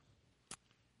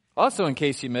Also, in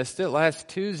case you missed it, last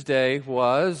Tuesday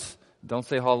was, don't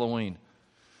say Halloween,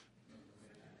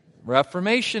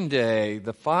 Reformation Day,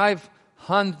 the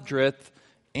 500th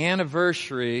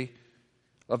anniversary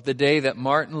of the day that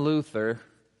Martin Luther,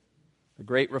 the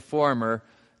great reformer,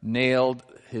 nailed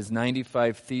his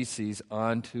 95 Theses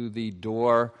onto the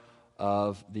door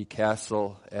of the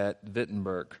castle at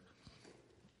Wittenberg.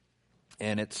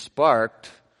 And it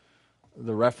sparked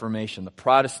the Reformation, the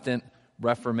Protestant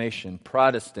Reformation,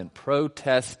 Protestant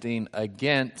protesting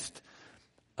against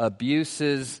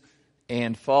abuses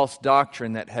and false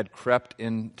doctrine that had crept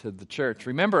into the church.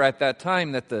 Remember at that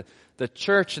time that the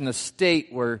church and the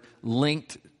state were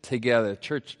linked together.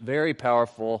 Church, very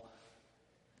powerful.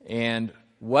 And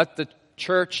what the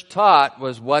church taught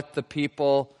was what the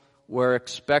people were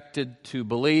expected to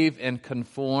believe and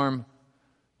conform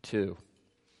to.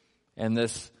 And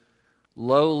this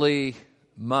lowly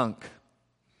monk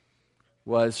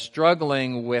was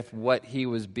struggling with what he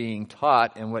was being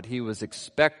taught and what he was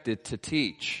expected to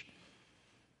teach.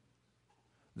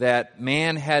 That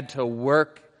man had to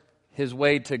work his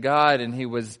way to God, and he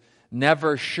was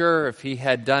never sure if he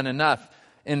had done enough.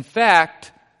 In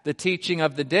fact, the teaching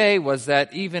of the day was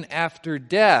that even after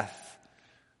death,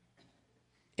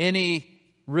 any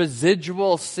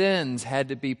residual sins had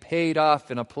to be paid off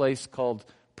in a place called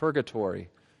purgatory,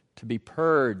 to be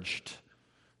purged.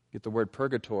 Get the word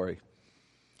purgatory.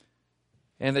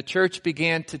 And the church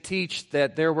began to teach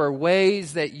that there were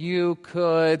ways that you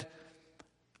could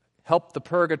help the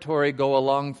purgatory go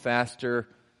along faster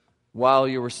while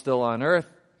you were still on earth,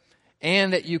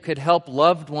 and that you could help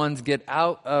loved ones get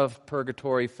out of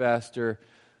purgatory faster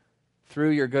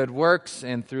through your good works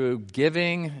and through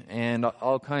giving and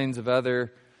all kinds of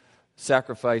other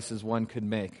sacrifices one could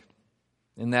make.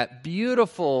 And that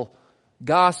beautiful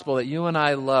gospel that you and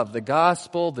I love, the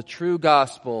gospel, the true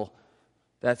gospel,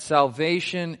 that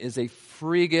salvation is a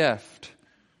free gift,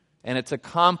 and it's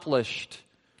accomplished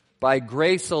by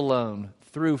grace alone,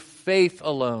 through faith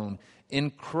alone, in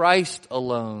Christ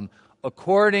alone,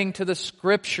 according to the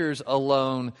Scriptures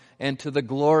alone, and to the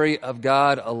glory of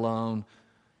God alone,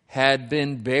 had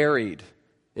been buried.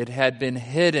 It had been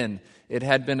hidden. It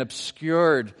had been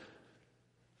obscured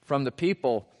from the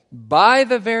people by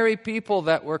the very people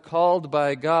that were called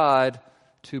by God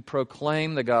to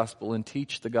proclaim the gospel and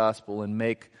teach the gospel and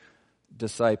make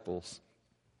disciples.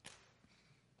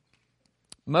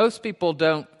 Most people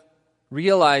don't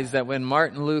realize that when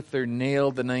Martin Luther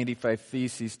nailed the 95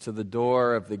 Theses to the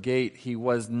door of the gate, he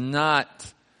was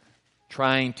not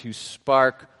trying to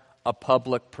spark a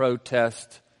public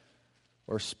protest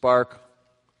or spark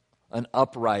an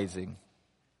uprising.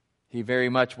 He very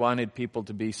much wanted people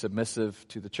to be submissive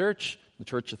to the church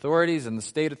authorities and the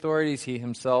state authorities. He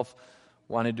himself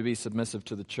wanted to be submissive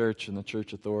to the church and the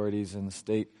church authorities and the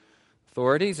state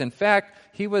authorities. In fact,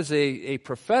 he was a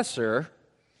professor,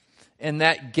 and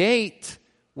that gate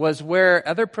was where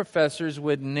other professors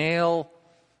would nail,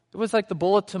 it was like the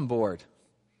bulletin board.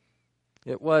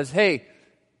 It was, hey,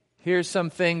 here's some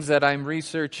things that I'm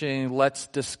researching, let's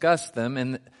discuss them.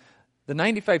 And the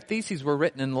 95 Theses were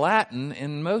written in Latin,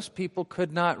 and most people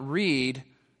could not read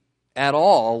at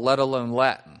all, let alone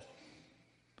Latin.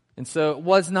 And so it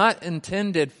was not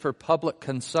intended for public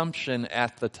consumption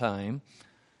at the time.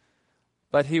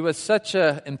 But he was such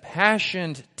an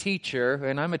impassioned teacher,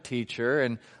 and I'm a teacher,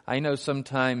 and I know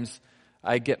sometimes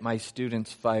I get my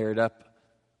students fired up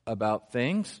about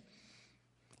things.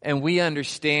 And we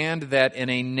understand that in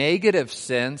a negative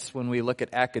sense, when we look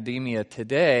at academia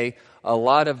today, a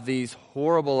lot of these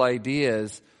horrible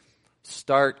ideas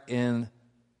start in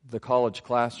the college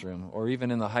classroom or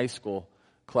even in the high school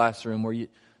classroom, where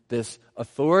this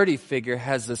authority figure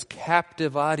has this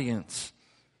captive audience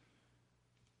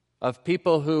of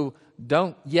people who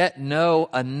don't yet know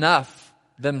enough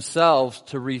themselves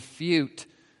to refute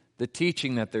the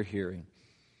teaching that they're hearing.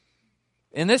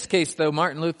 In this case, though,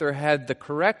 Martin Luther had the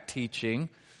correct teaching,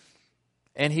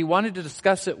 and he wanted to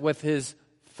discuss it with his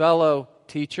fellow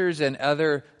teachers and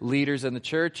other leaders in the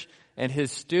church, and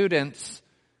his students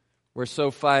were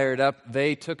so fired up,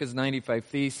 they took his 95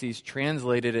 Theses,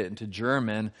 translated it into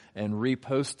German, and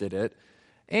reposted it,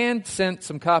 and sent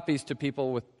some copies to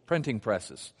people with printing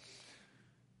presses.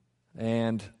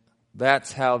 And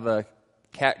that's how the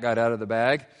cat got out of the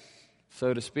bag,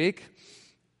 so to speak.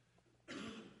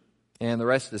 And the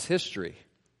rest is history.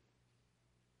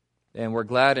 And we're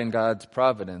glad in God's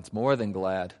providence, more than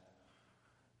glad,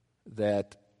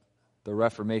 that the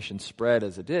Reformation spread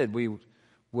as it did. We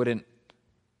wouldn't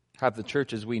have the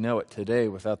church as we know it today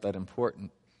without that important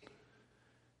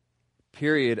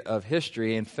period of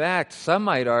history. In fact, some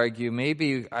might argue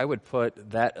maybe I would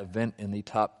put that event in the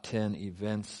top 10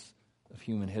 events of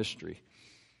human history.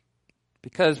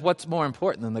 Because what's more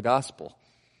important than the gospel?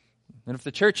 And if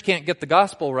the church can't get the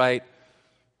gospel right,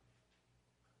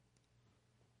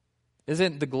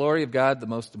 isn't the glory of God the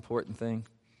most important thing?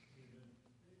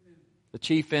 The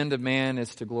chief end of man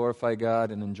is to glorify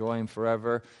God and enjoy Him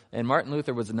forever. And Martin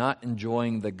Luther was not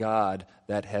enjoying the God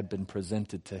that had been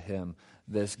presented to him.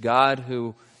 This God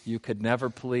who you could never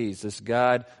please. This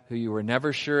God who you were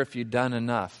never sure if you'd done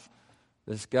enough.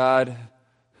 This God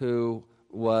who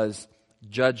was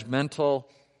judgmental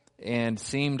and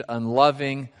seemed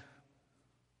unloving.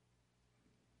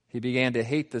 He began to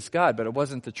hate this God, but it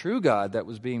wasn't the true God that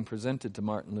was being presented to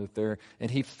Martin Luther.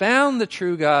 And he found the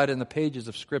true God in the pages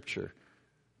of Scripture.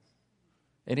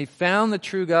 And he found the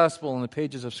true gospel in the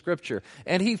pages of Scripture.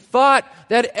 And he thought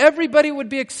that everybody would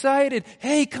be excited.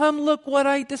 Hey, come look what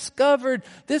I discovered.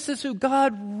 This is who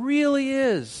God really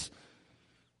is.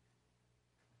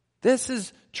 This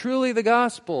is truly the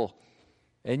gospel.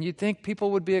 And you'd think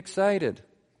people would be excited.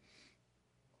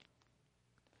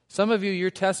 Some of you,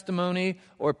 your testimony,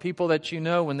 or people that you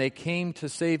know, when they came to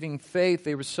saving faith,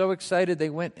 they were so excited they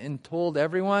went and told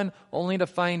everyone, only to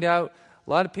find out a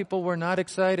lot of people were not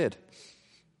excited.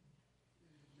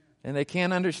 And they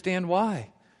can't understand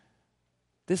why.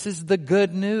 This is the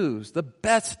good news, the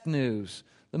best news,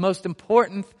 the most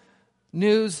important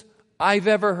news I've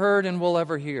ever heard and will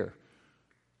ever hear.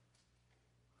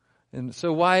 And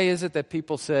so why is it that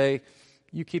people say,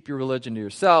 you keep your religion to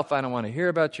yourself, I don't want to hear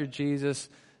about your Jesus?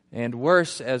 And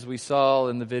worse, as we saw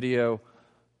in the video,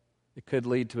 it could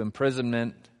lead to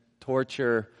imprisonment,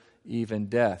 torture, even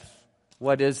death.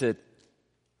 What is it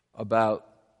about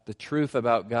the truth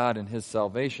about God and His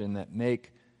salvation that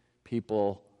make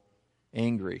people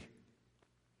angry?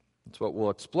 That's what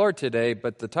we'll explore today,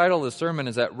 but the title of the sermon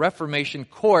is that Reformation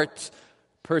Courts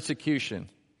Persecution.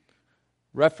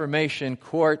 Reformation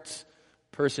Courts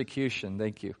Persecution.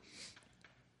 Thank you.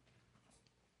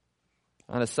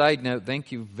 On a side note,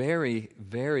 thank you very,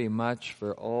 very much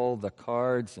for all the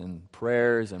cards and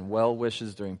prayers and well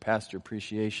wishes during Pastor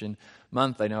Appreciation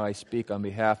Month. I know I speak on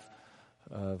behalf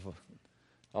of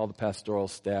all the pastoral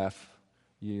staff.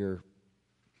 Your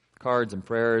cards and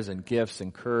prayers and gifts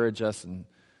encourage us and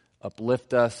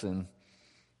uplift us, and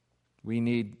we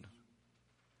need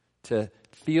to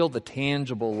feel the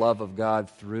tangible love of God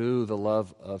through the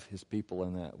love of His people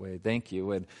in that way. Thank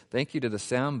you. And thank you to the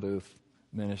sound booth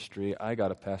ministry. I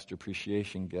got a pastor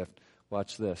appreciation gift.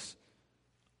 Watch this.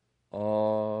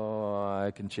 Oh,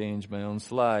 I can change my own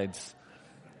slides.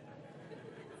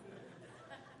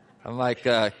 I'm like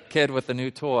a kid with a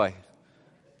new toy.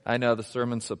 I know the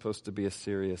sermon's supposed to be a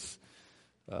serious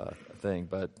thing,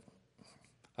 but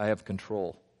I have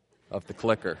control of the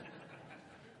clicker.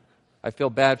 I feel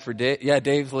bad for Dave. Yeah,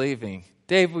 Dave's leaving.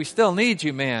 Dave, we still need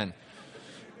you, man.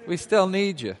 We still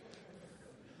need you.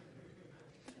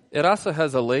 It also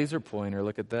has a laser pointer.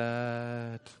 Look at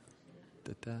that.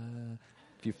 Da-da.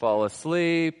 If you fall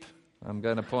asleep, I'm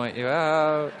going to point you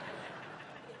out.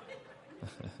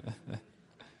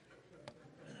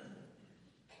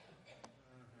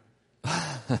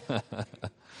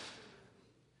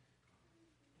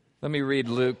 Let me read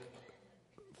Luke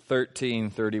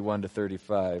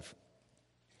 13:31-35.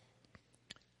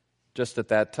 Just at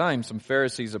that time, some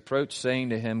Pharisees approached, saying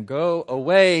to him, "Go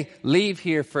away, leave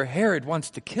here, for Herod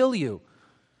wants to kill you."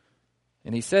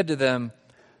 And he said to them,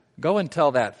 "Go and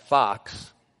tell that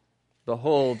fox,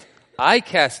 behold, I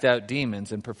cast out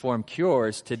demons and perform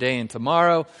cures today and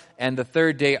tomorrow, and the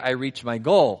third day I reach my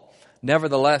goal.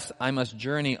 Nevertheless, I must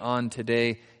journey on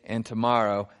today and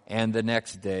tomorrow and the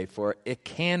next day, for it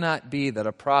cannot be that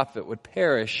a prophet would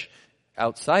perish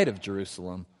outside of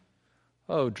Jerusalem.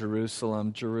 Oh,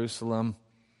 Jerusalem, Jerusalem,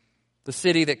 the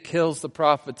city that kills the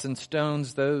prophets and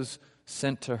stones those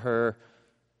sent to her.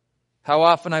 How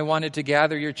often I wanted to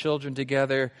gather your children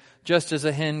together, just as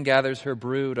a hen gathers her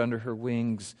brood under her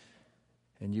wings,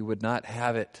 and you would not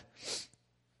have it.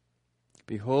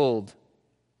 Behold,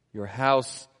 your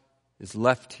house is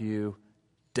left to you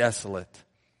desolate.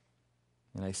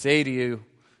 And I say to you,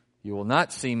 you will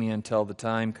not see me until the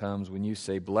time comes when you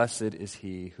say, blessed is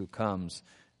he who comes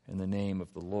in the name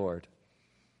of the Lord."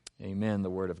 Amen, the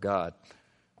word of God.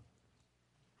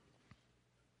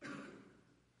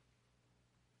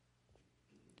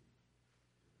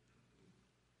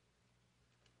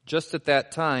 Just at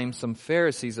that time, some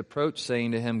Pharisees approached,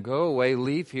 saying to him, "Go away,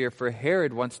 leave here, for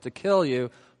Herod wants to kill you."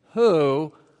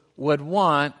 Who would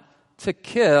want to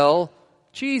kill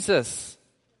Jesus?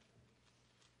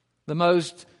 The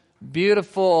most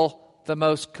beautiful, the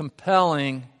most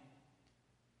compelling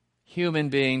human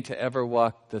being to ever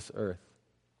walk this earth.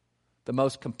 The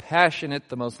most compassionate,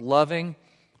 the most loving,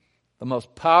 the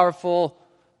most powerful,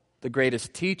 the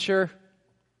greatest teacher,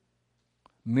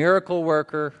 miracle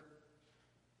worker.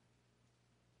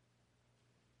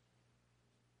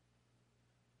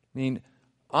 I mean,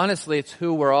 honestly, it's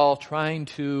who we're all trying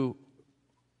to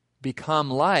become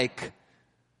like.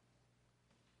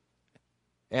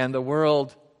 And the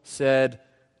world said,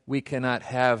 we cannot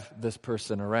have this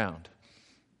person around.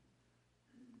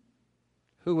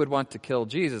 Who would want to kill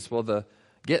Jesus? Well,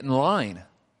 get in line.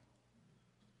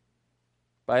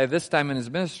 By this time in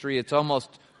his ministry, it's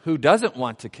almost who doesn't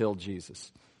want to kill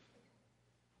Jesus.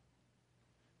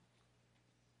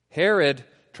 Herod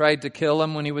tried to kill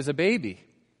him when he was a baby.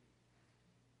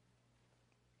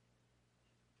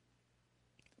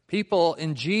 People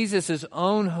in Jesus'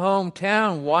 own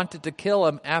hometown wanted to kill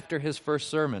him after his first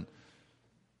sermon.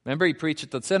 Remember, he preached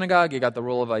at the synagogue, he got the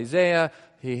roll of Isaiah,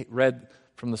 he read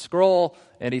from the scroll,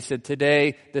 and he said,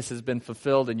 today this has been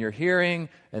fulfilled in your hearing,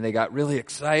 and they got really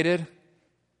excited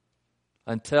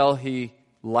until he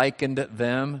likened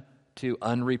them to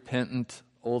unrepentant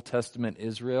Old Testament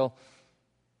Israel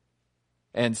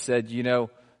and said,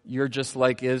 you're just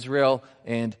like Israel,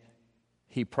 and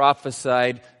he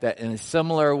prophesied that in a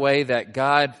similar way that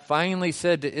God finally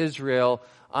said to Israel,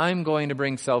 I'm going to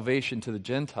bring salvation to the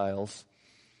Gentiles.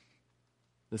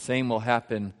 The same will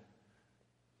happen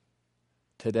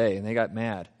today. And they got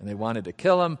mad, and they wanted to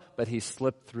kill him, but he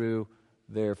slipped through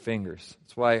their fingers.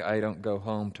 That's why I don't go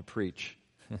home to preach.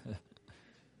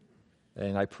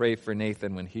 And I pray for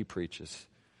Nathan when he preaches,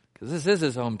 because this is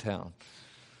his hometown.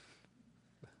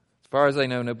 As far as I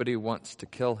know, nobody wants to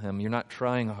kill him. You're not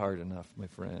trying hard enough, my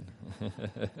friend.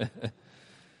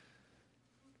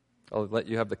 I'll let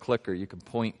you have the clicker. You can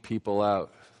point people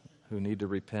out who need to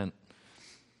repent.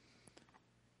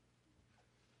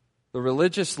 The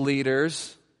religious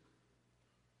leaders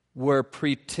were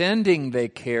pretending they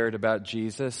cared about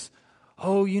Jesus.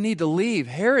 Oh, you need to leave.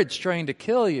 Herod's trying to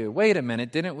kill you. Wait a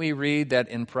minute. Didn't we read that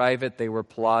in private they were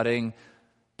plotting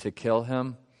to kill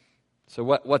him? So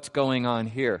what's going on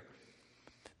here?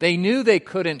 They knew they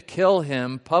couldn't kill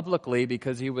him publicly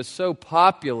because he was so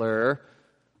popular,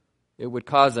 it would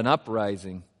cause an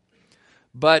uprising.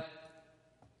 But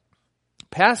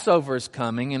Passover's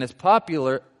coming, and his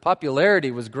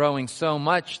popularity was growing so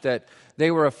much that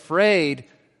they were afraid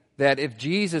that if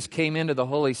Jesus came into the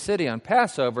holy city on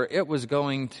Passover, it was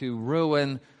going to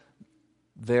ruin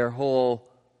their whole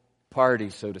party,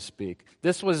 so to speak.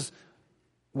 This was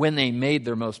when they made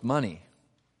their most money.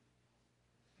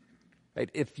 Right?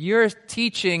 If you're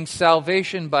teaching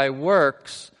salvation by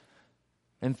works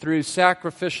and through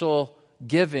sacrificial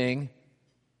giving,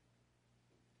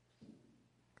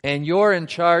 and you're in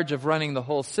charge of running the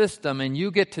whole system, and you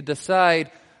get to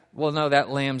decide, well, no, that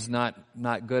lamb's not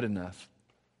good enough.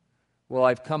 Well,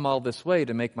 I've come all this way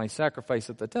to make my sacrifice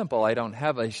at the temple. I don't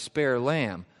have a spare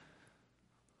lamb.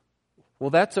 Well,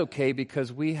 that's okay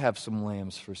because we have some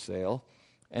lambs for sale,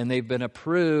 and they've been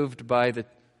approved by the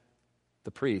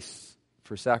priests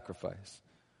for sacrifice.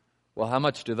 Well, how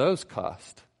much do those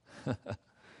cost?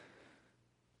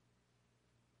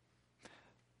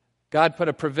 God put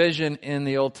a provision in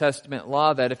the Old Testament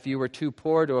law that if you were too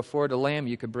poor to afford a lamb,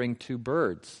 you could bring 2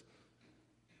 birds.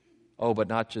 Oh, but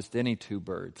not just any 2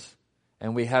 birds.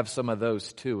 And we have some of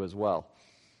those too as well.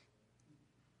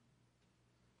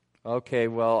 Okay,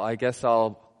 well, I guess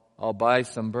I'll buy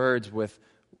some birds with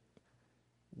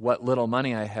what little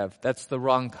money I have. That's the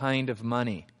wrong kind of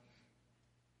money.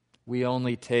 We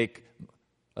only take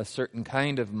a certain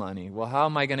kind of money. Well, how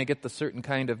am I going to get the certain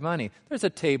kind of money? There's a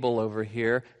table over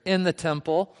here in the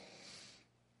temple,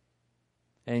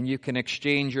 and you can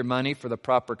exchange your money for the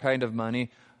proper kind of money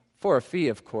for a fee,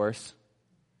 of course.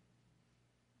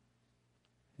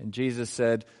 And Jesus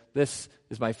said, this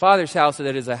is my Father's house, and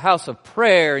it is a house of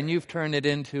prayer, and you've turned it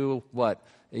into what?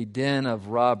 A den of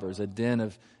robbers, a den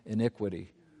of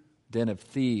iniquity, a den of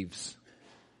thieves.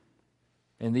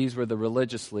 And these were the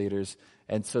religious leaders.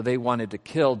 And so they wanted to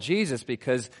kill Jesus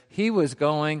because he was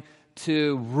going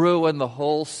to ruin the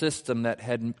whole system that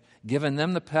had given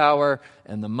them the power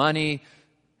and the money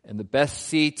and the best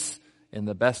seats and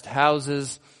the best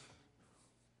houses.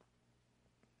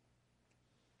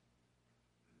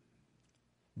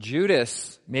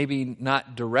 Judas, maybe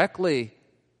not directly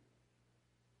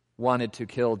wanted to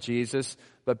kill Jesus,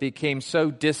 but became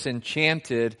so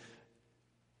disenchanted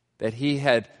that he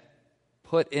had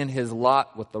put in his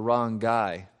lot with the wrong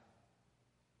guy.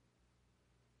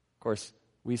 Of course,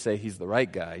 we say he's the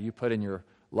right guy. You put in your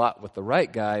lot with the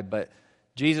right guy, but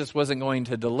Jesus wasn't going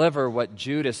to deliver what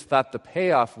Judas thought the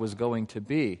payoff was going to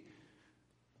be.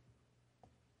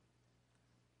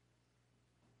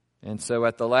 and so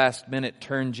at the last minute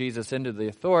turned Jesus into the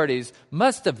authorities,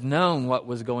 must have known what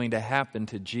was going to happen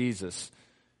to Jesus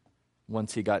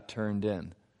once he got turned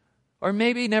in. Or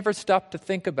maybe never stopped to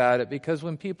think about it, because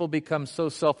when people become so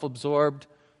self-absorbed,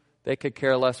 they could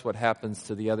care less what happens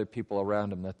to the other people around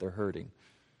them that they're hurting.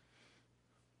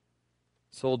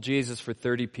 Sold Jesus for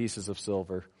 30 pieces of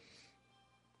silver.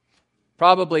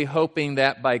 Probably hoping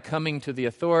that by coming to the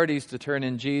authorities to turn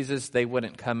in Jesus, they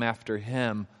wouldn't come after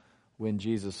him when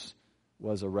Jesus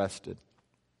was arrested.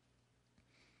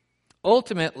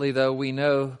 Ultimately, though, we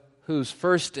know who's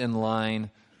first in line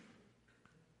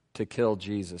to kill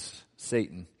Jesus: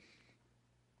 Satan.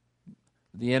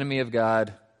 The enemy of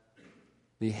God,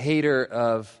 the hater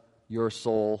of your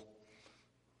soul,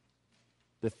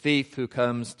 the thief who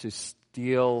comes to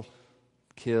steal,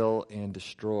 kill, and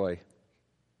destroy.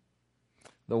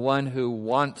 The one who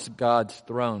wants God's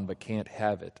throne but can't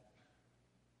have it.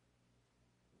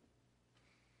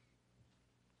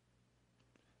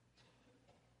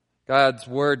 God's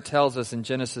word tells us in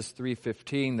Genesis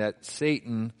 3:15 that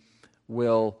Satan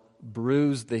will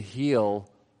bruise the heel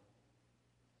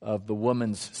of the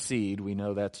woman's seed. We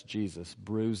know that's Jesus.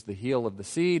 Bruise the heel of the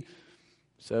seed.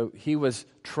 So he was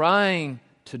trying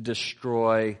to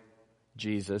destroy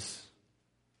Jesus.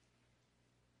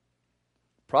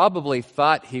 Probably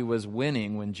thought he was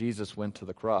winning when Jesus went to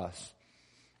the cross.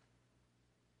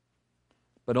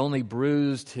 But only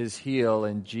bruised his heel,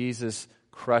 and Jesus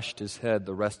crushed his head.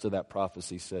 The rest of that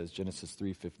prophecy says, Genesis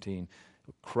 3:15,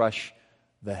 crush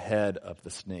the head of the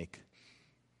snake.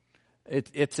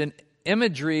 It's an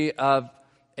imagery of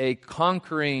a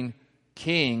conquering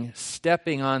king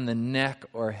stepping on the neck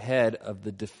or head of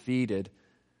the defeated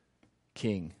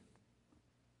king.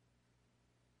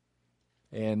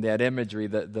 And that imagery,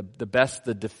 the best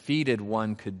the defeated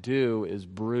one could do is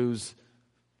bruise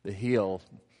the heel.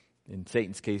 In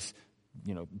Satan's case,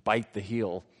 bite the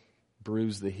heel,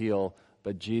 bruise the heel,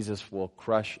 but Jesus will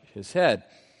crush his head.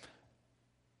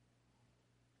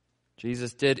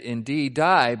 Jesus did indeed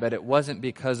die, but it wasn't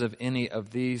because of any of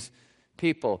these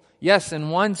people. Yes, in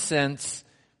one sense,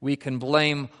 we can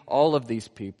blame all of these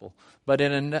people. But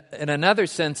in another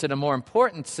sense, in a more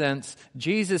important sense,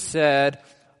 Jesus said,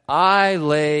 I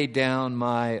lay down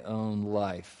my own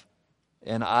life,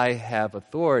 and I have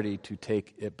authority to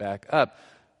take it back up.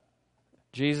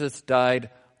 Jesus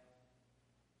died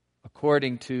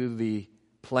according to the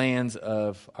plans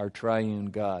of our triune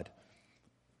God.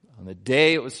 On the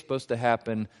day it was supposed to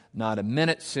happen, not a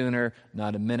minute sooner,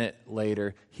 not a minute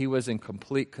later. He was in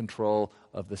complete control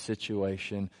of the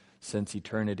situation since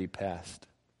eternity past.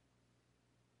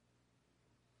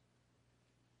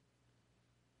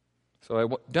 So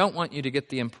I don't want you to get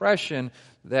the impression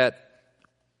that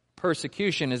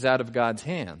persecution is out of God's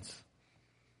hands.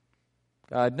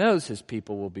 God knows his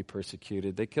people will be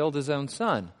persecuted. They killed his own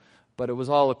son, but it was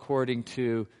all according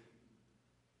to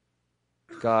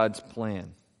God's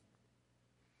plan.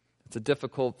 It's a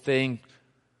difficult thing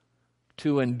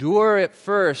to endure at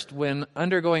first when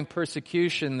undergoing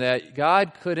persecution, that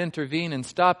God could intervene and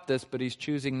stop this, but he's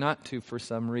choosing not to for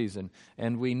some reason.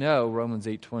 And we know Romans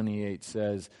 8:28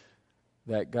 says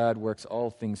that God works all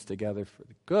things together for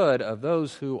the good of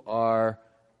those who are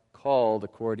called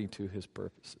according to his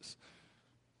purposes.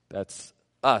 That's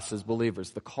us as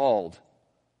believers, the called.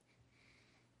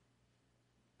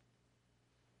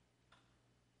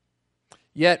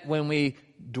 Yet when we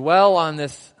dwell on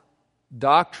this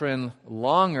doctrine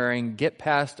longer and get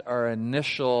past our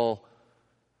initial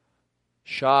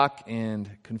shock and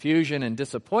confusion and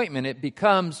disappointment, it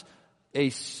becomes a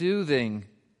soothing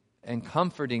and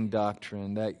comforting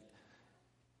doctrine that,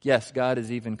 yes, God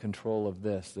is even in control of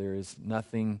this. There is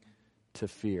nothing to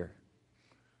fear.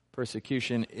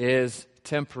 Persecution is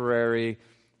temporary.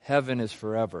 Heaven is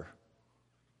forever.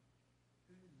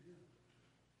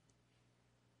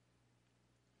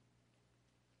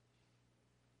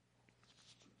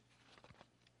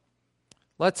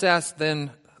 Let's ask then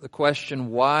the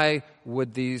question, why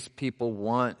would these people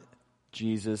want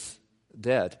Jesus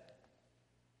dead?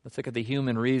 Let's look at the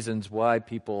human reasons why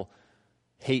people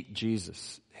hate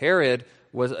Jesus. Herod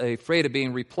was afraid of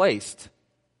being replaced.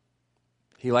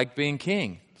 He liked being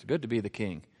king. It's good to be the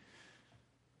king.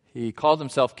 He called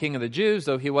himself king of the Jews,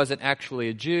 though he wasn't actually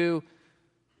a Jew.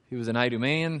 He was an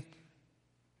Idumean.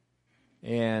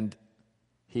 And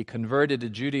he converted to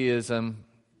Judaism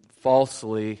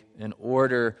falsely in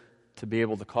order to be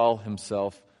able to call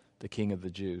himself the king of the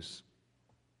Jews.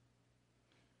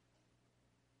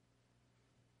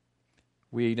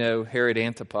 We know Herod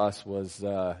Antipas was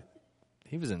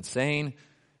insane.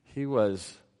 He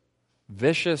was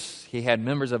vicious. He had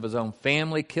members of his own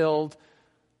family killed.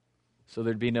 so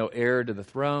there'd be no heir to the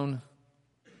throne.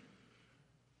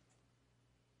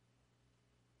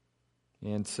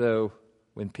 And so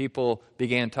when people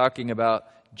began talking about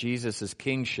Jesus'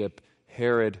 kingship,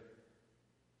 Herod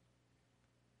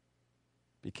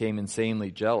became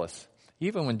insanely jealous.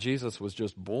 Even when Jesus was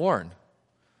just born,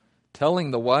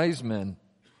 telling the wise men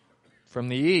from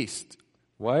the east,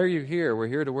 "Why are you here? We're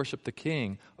here to worship the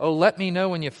king." "Oh, let me know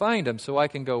when you find him so I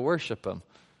can go worship him."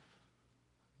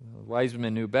 The wise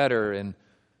men knew better, and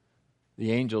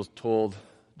the angels told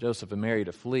Joseph and Mary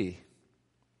to flee.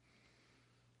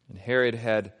 And Herod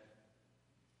had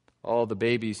all the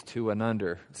babies 2 and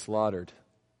under slaughtered,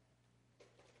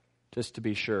 just to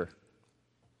be sure.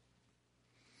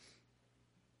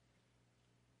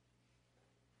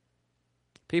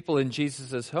 People in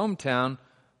Jesus' hometown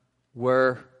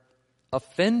were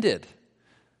offended.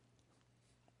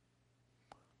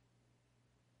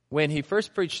 When he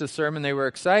first preached the sermon, they were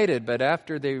excited, but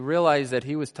after they realized that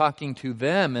he was talking to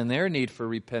them and their need for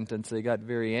repentance, they got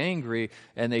very angry,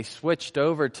 and they switched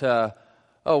over to,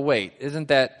 "Oh, wait, isn't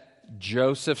that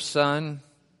Joseph's son?"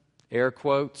 Air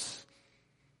quotes.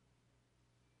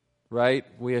 Right?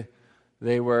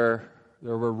 There were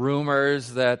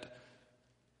rumors that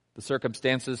the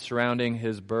circumstances surrounding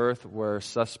his birth were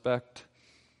suspect,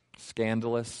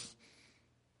 scandalous.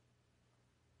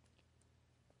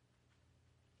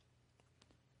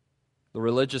 The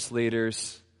religious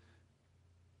leaders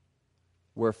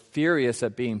were furious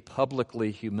at being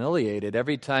publicly humiliated.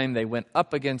 Every time they went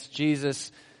up against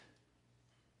Jesus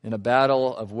in a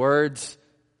battle of words,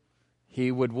 he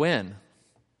would win.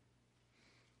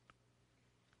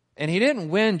 And he didn't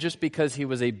win just because he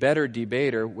was a better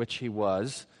debater, which he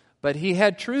was, but he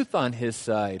had truth on his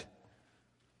side.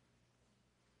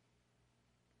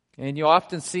 And you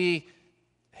often see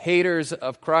haters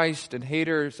of Christ and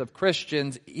haters of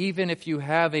Christians, even if you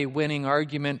have a winning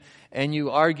argument and you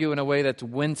argue in a way that's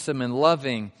winsome and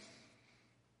loving,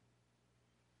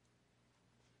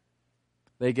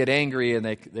 they get angry and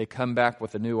they come back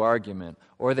with a new argument.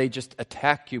 Or they just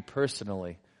attack you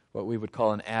personally, what we would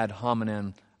call an ad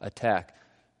hominem attack,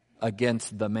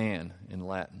 against the man in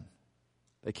Latin.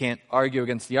 They can't argue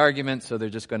against the argument, so they're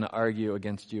just going to argue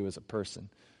against you as a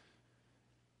person.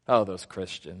 "Oh, those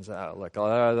Christians, look,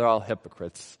 they're all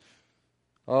hypocrites.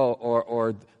 Oh,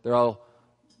 or they're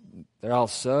all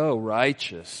so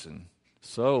righteous and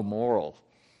so moral."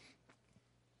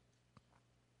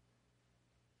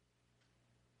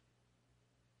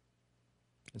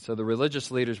 And so the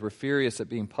religious leaders were furious at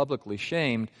being publicly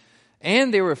shamed,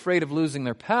 and they were afraid of losing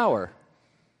their power.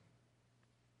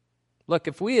 Look,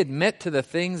 if we admit to the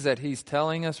things that he's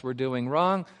telling us we're doing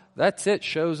wrong, that's it,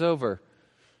 show's over.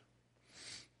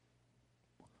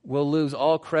 We'll lose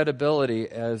all credibility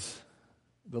as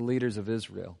the leaders of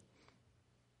Israel.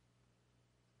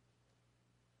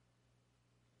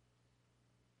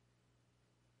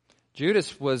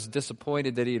 Judas was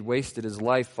disappointed that he had wasted his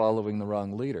life following the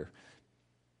wrong leader.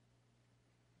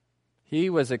 He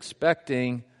was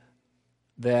expecting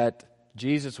that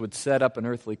Jesus would set up an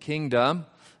earthly kingdom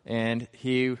and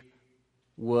he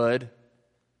would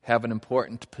have an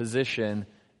important position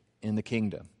in the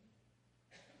kingdom.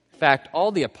 In fact,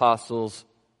 all the apostles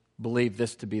believed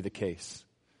this to be the case.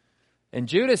 And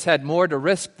Judas had more to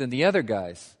risk than the other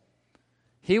guys.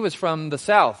 He was from the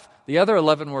south. The other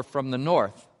 11 were from the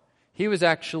north. He was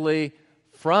actually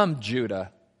from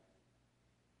Judah.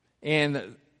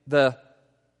 And the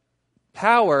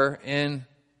power in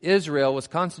Israel was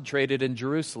concentrated in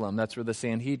Jerusalem. That's where the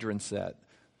Sanhedrin sat.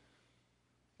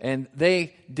 And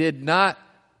they did not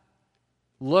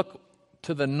look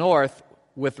to the north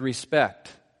with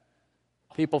respect.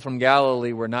 People from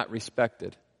Galilee were not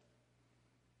respected.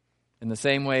 In the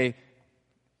same way,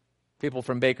 people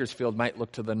from Bakersfield might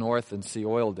look to the north and see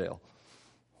Oildale.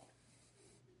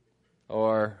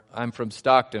 Or I'm from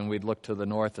Stockton, we'd look to the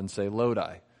north and say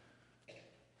Lodi.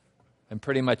 And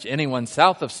pretty much anyone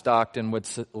south of Stockton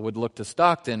would look to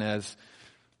Stockton as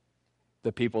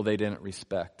the people they didn't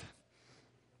respect.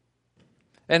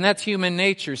 And that's human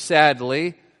nature,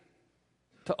 sadly,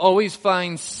 to always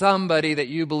find somebody that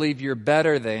you believe you're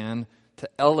better than to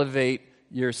elevate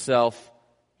yourself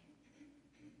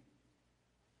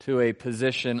to a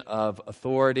position of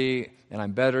authority, and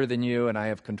I'm better than you, and I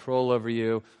have control over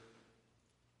you.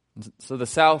 So the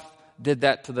South did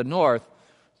that to the North.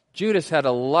 Judas had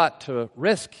a lot to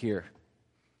risk here.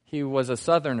 He was a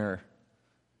Southerner.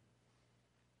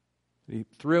 He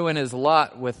threw in his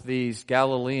lot with these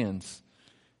Galileans.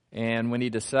 And when he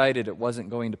decided it wasn't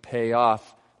going to pay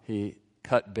off, he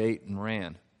cut bait and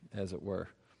ran, as it were.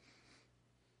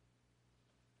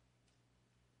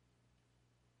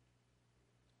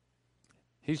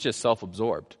 He's just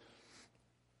self-absorbed.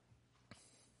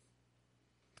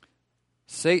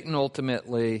 Satan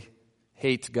ultimately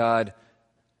hates God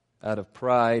out of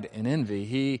pride and envy.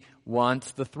 He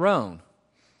wants the throne.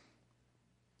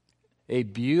 A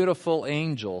beautiful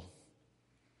angel.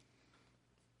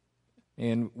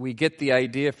 And we get the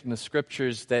idea from the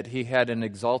scriptures that he had an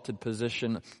exalted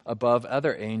position above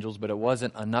other angels, but it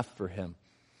wasn't enough for him.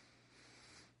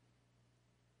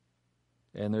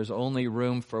 And there's only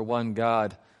room for one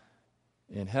God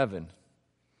in heaven.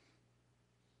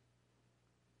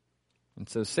 And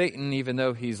so Satan, even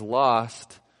though he's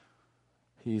lost,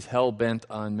 he's hell-bent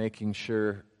on making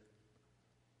sure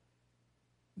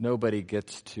nobody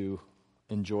gets to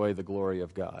enjoy the glory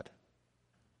of God.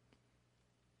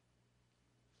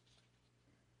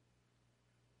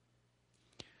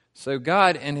 So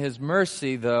God, in His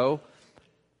mercy, though,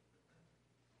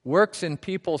 works in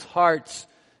people's hearts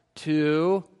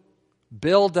to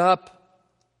build up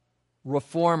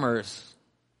reformers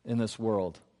in this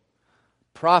world.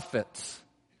 Prophets,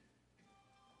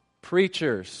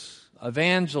 preachers,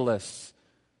 evangelists,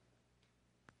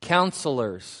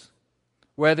 counselors.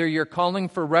 Whether you're calling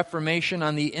for reformation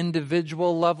on the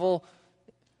individual level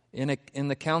in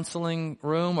the counseling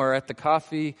room or at the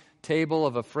coffee table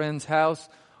of a friend's house,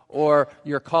 or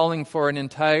you're calling for an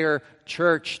entire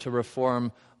church to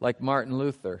reform like Martin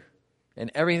Luther,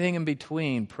 and everything in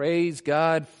between. Praise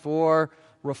God for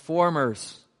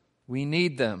reformers. We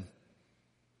need them.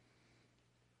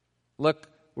 Look,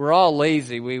 we're all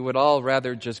lazy. We would all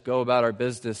rather just go about our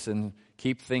business and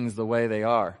keep things the way they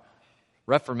are.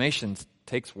 Reformation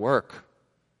takes work.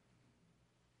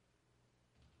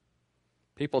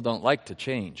 People don't like to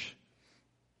change.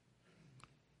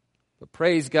 But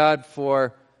praise God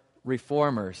for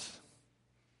reformers.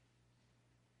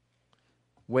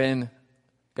 When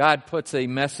God puts a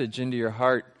message into your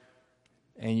heart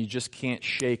and you just can't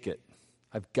shake it,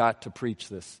 I've got to preach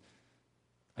this.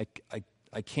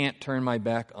 I can't turn my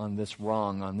back on this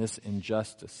wrong, on this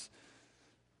injustice.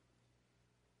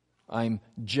 I'm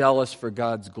jealous for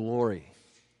God's glory.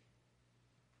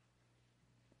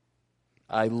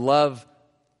 I love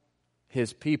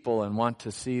His people and want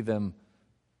to see them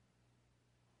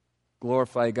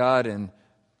glorify God and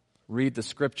read the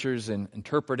Scriptures and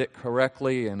interpret it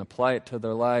correctly and apply it to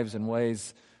their lives in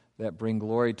ways that bring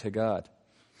glory to God.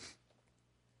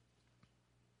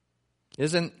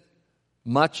 Isn't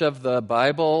much of the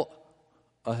Bible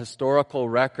a historical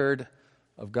record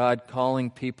of God calling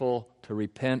people to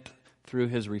repent through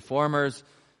His reformers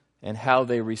and how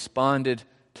they responded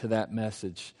to that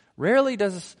message? Rarely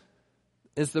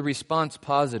is the response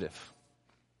positive.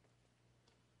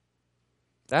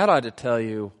 That ought to tell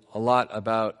you a lot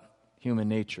about human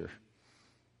nature.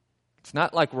 It's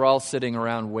not like we're all sitting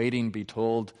around waiting to be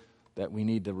told that we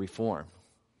need to reform.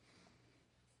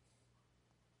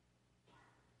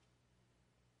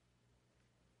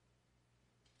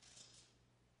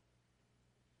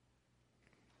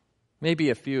 Maybe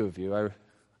a few of you. I'm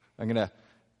going to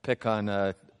pick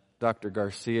on Dr.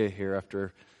 Garcia here.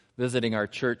 After visiting our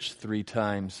church 3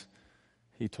 times,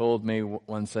 he told me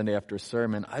one Sunday after a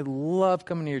sermon, "I love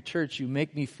coming to your church. You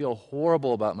make me feel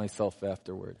horrible about myself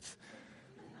afterwards."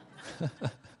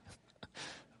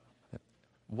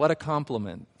 What a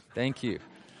compliment. Thank you.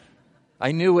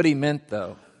 I knew what he meant,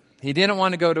 though. He didn't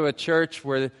want to go to a church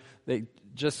where they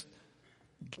just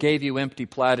gave you empty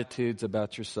platitudes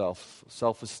about yourself,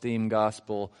 self-esteem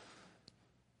gospel.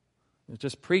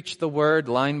 Just preach the word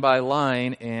line by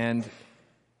line, and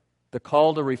the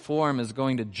call to reform is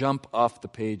going to jump off the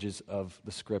pages of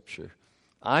the Scripture.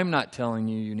 I'm not telling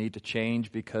you you need to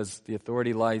change because the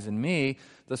authority lies in me.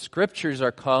 The Scriptures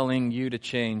are calling you to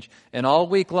change. And all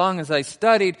week long as I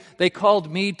studied, they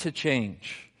called me to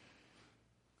change.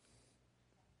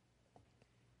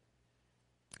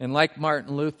 And like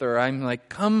Martin Luther, I'm like,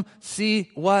 come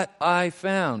see what I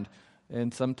found.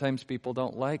 And sometimes people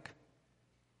don't like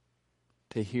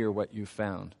to hear what you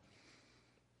found.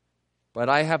 But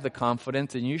I have the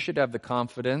confidence, and you should have the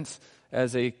confidence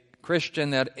as a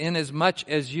Christian, that inasmuch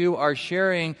as you are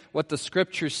sharing what the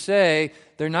Scriptures say,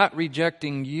 they're not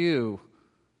rejecting you.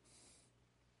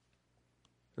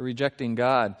 They're rejecting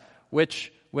God,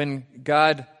 which, when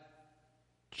God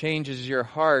changes your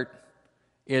heart,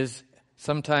 is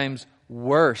sometimes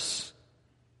worse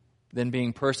than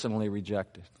being personally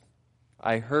rejected.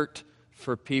 I hurt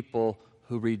for people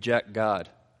who reject God.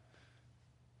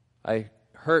 I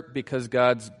hurt because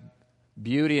God's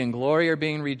beauty and glory are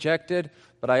being rejected,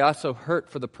 but I also hurt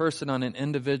for the person on an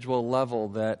individual level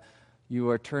that you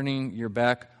are turning your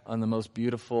back on the most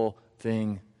beautiful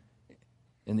thing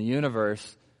in the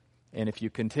universe. And if you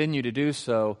continue to do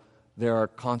so, there are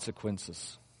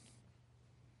consequences.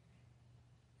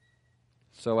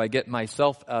 So I get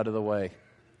myself out of the way.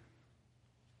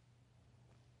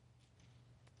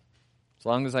 As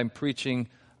long as I'm preaching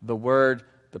the word,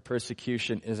 the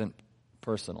persecution isn't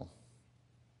personal.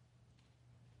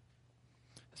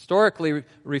 Historically,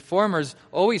 reformers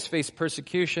always faced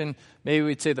persecution. Maybe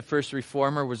we'd say the first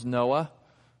reformer was Noah.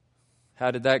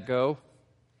 How did that go?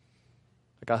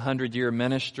 Like 100-year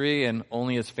ministry and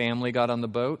only his family got on the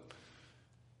boat.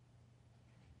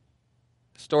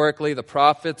 Historically, the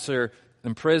prophets are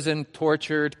imprisoned,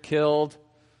 tortured, killed.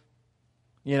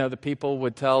 The people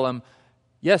would tell them,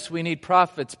 yes, we need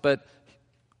prophets, but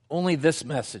only this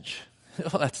message.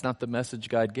 Well, that's not the message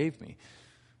God gave me.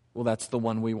 Well, that's the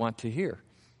one we want to hear.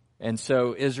 And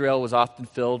so Israel was often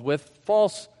filled with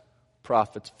false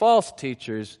prophets, false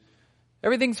teachers.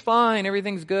 Everything's fine,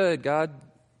 everything's good.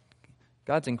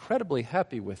 God's incredibly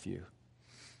happy with you.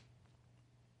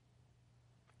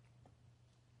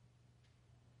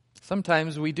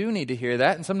 Sometimes we do need to hear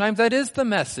that, and sometimes that is the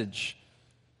message.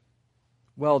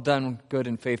 Well done, good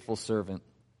and faithful servant.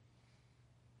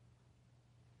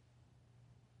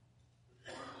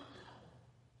 Of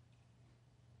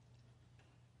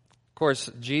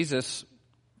course, Jesus,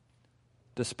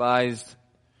 despised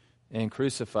and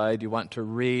crucified. You want to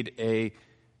read a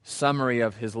summary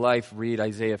of his life, read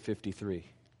Isaiah 53.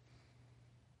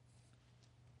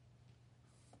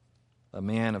 A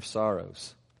man of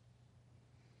sorrows.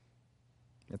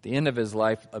 At the end of his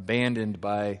life, abandoned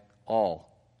by all.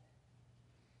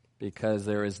 Because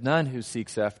there is none who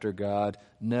seeks after God,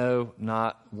 no,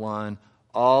 not one.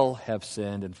 All have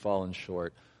sinned and fallen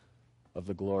short of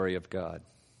the glory of God.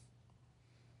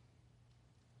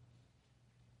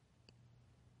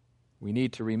 We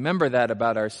need to remember that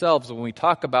about ourselves. When we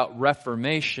talk about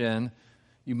Reformation,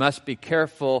 you must be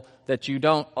careful that you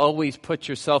don't always put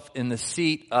yourself in the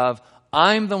seat of,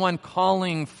 I'm the one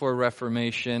calling for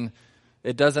Reformation.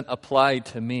 It doesn't apply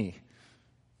to me.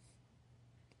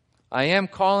 I am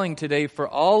calling today for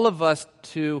all of us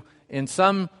to, in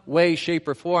some way, shape,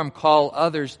 or form, call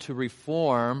others to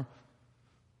reform,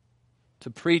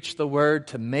 to preach the word,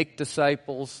 to make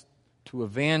disciples, to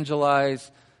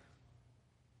evangelize.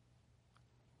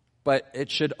 But it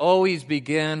should always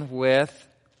begin with,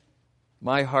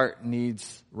 my heart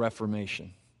needs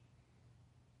reformation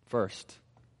first.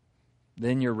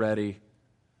 Then you're ready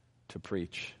to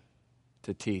preach,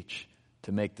 to teach,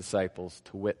 to make disciples,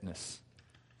 to witness.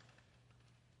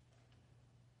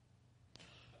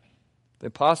 The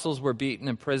apostles were beaten,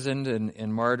 imprisoned,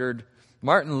 and martyred.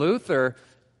 Martin Luther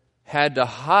had to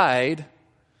hide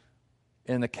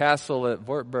in the castle at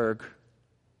Wartburg.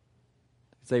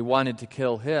 They wanted to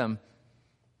kill him.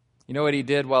 You know what he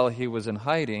did while he was in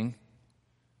hiding?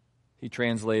 He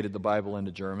translated the Bible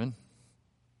into German.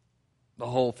 The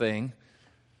whole thing.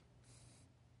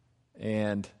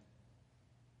 And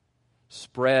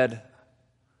spread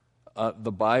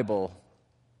the Bible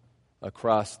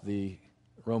across the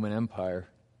Roman Empire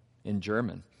in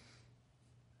German.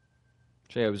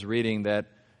 Actually, I was reading that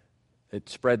it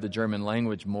spread the German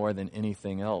language more than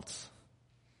anything else.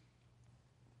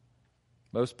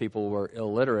 Most people were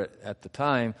illiterate at the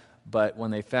time, but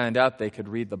when they found out they could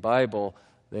read the Bible,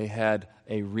 they had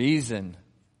a reason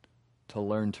to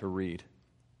learn to read.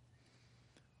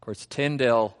 Of course,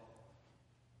 Tyndale,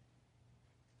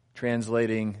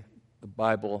 translating the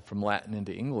Bible from Latin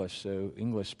into English so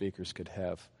English speakers could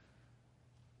have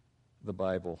the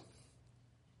Bible.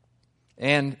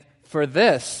 And for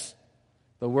this,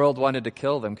 the world wanted to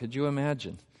kill them. Could you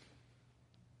imagine?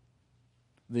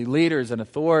 The leaders and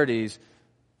authorities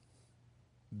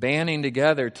banding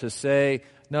together to say,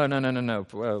 no,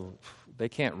 well, they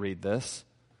can't read this.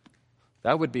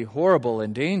 That would be horrible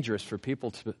and dangerous for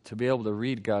people to be able to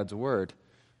read God's Word.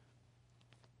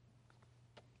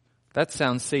 That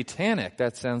sounds satanic.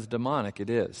 That sounds demonic. It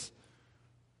is.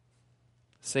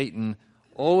 Satan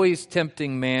always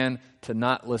tempting man to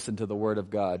not listen to the Word of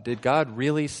God. Did God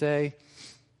really say?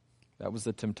 That was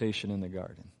the temptation in the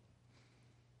garden.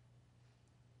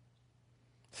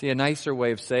 See, a nicer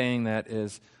way of saying that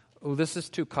is, this is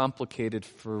too complicated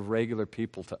for regular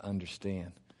people to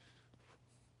understand.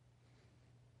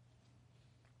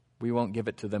 We won't give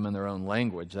it to them in their own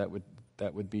language. That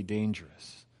would be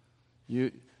dangerous.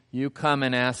 You come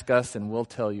and ask us and we'll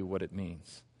tell you what it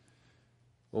means.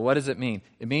 Well, what does it mean?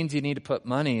 It means you need to put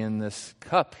money in this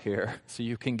cup here so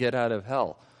you can get out of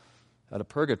hell, out of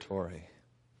purgatory.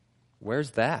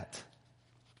 Where's that?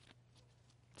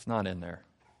 It's not in there.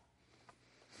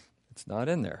 It's not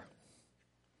in there.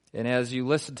 And as you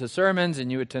listen to sermons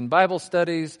and you attend Bible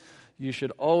studies, you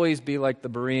should always be like the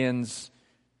Bereans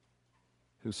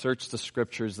who searched the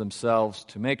Scriptures themselves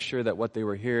to make sure that what they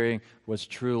were hearing was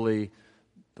truly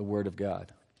the Word of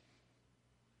God.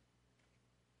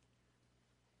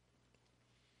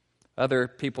 Other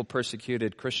people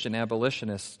persecuted Christian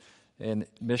abolitionists and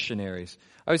missionaries.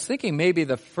 I was thinking maybe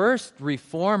the first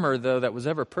reformer, though, that was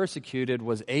ever persecuted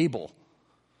was Abel.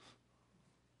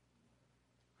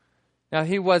 Now,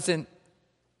 we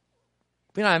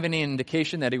don't have any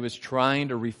indication that he was trying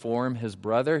to reform his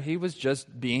brother. He was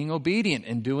just being obedient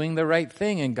and doing the right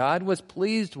thing, and God was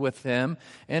pleased with him,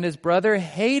 and his brother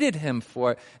hated him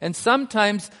for it. And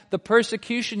sometimes the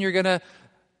persecution you're going to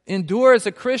endure as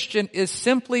a Christian is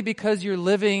simply because you're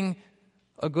living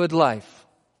a good life.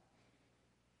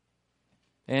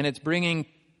 And it's bringing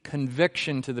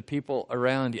conviction to the people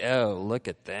around you. Oh, look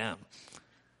at them.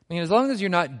 I mean, as long as you're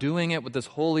not doing it with this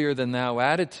holier-than-thou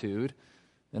attitude,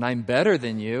 and I'm better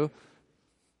than you,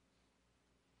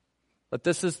 but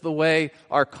this is the way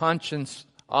our conscience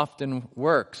often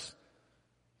works.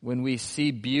 When we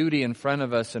see beauty in front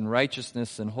of us and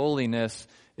righteousness and holiness,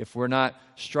 if we're not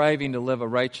striving to live a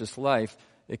righteous life,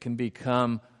 it can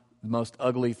become the most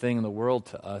ugly thing in the world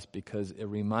to us because it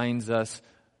reminds us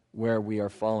where we are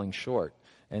falling short.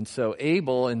 And so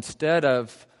Abel, instead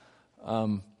of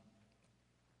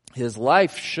his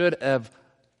life should have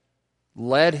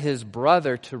led his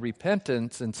brother to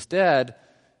repentance. Instead,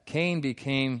 Cain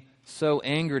became so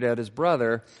angered at his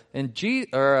brother, and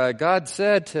God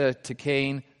said to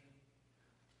Cain,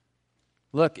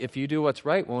 look, if you do what's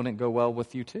right, won't it go well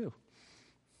with you too?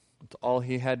 All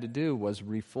he had to do was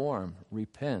reform,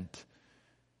 repent.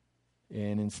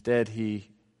 And instead he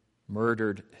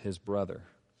murdered his brother.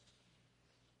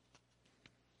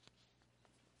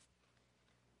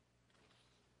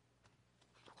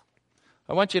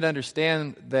 I want you to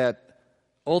understand that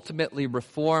ultimately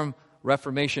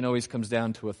Reformation always comes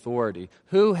down to authority.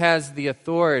 Who has the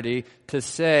authority to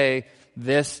say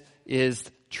this is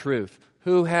truth?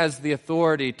 Who has the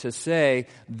authority to say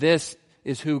this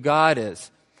is who God is?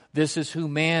 This is who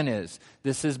man is.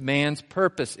 This is man's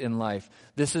purpose in life.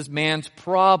 This is man's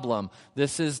problem.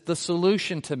 This is the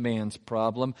solution to man's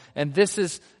problem. And this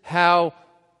is how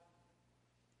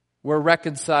we're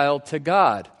reconciled to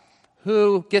God.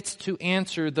 Who gets to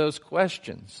answer those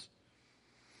questions?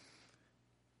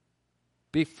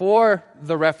 Before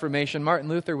the Reformation, Martin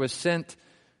Luther was sent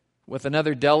with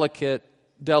another delegate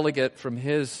from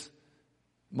his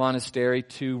monastery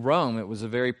to Rome. It was a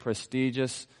very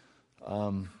prestigious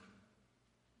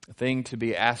thing to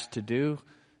be asked to do.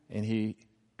 And he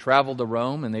traveled to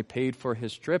Rome, and they paid for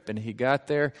his trip. And he got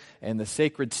there, and the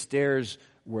sacred stairs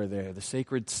were there. The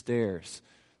sacred stairs.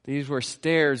 These were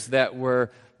stairs that were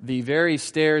the very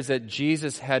stairs that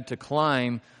Jesus had to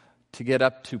climb to get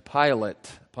up to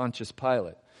Pontius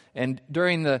Pilate. And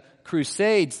during the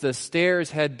Crusades, the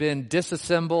stairs had been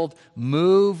disassembled,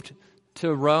 moved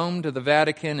to Rome, to the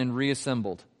Vatican, and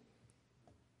reassembled.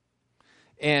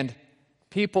 And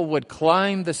people would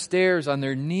climb the stairs on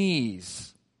their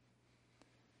knees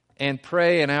and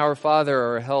pray an Our Father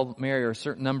or a Hail Mary, or a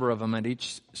certain number of them at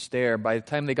each stair. By the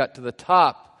time they got to the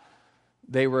top,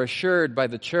 they were assured by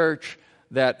the church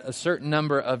that a certain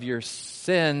number of your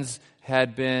sins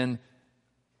had been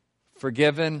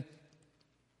forgiven,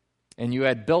 and you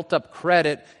had built up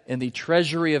credit in the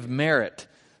treasury of merit,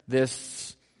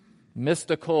 this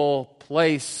mystical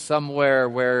place somewhere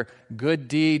where good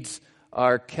deeds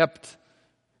are kept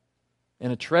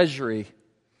in a treasury,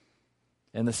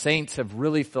 and the saints have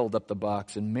really filled up the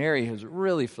box, and Mary has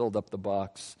really filled up the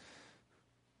box.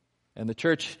 And the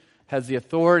church has the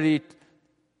authority,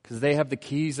 because they have the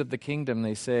keys of the kingdom,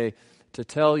 they say, to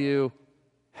tell you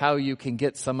how you can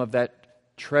get some of that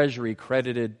treasury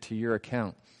credited to your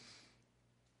account.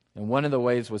 And one of the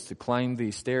ways was to climb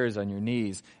these stairs on your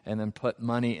knees and then put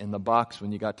money in the box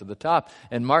when you got to the top.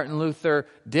 And Martin Luther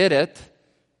did it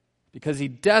because he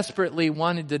desperately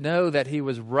wanted to know that he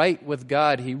was right with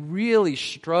God. He really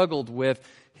struggled with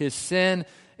his sin,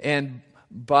 and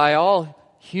by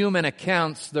all human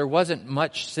accounts, there wasn't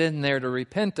much sin there to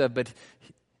repent of, but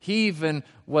he even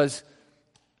was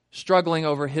struggling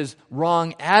over his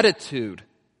wrong attitude,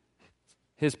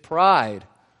 his pride.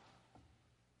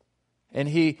 And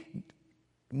he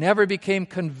never became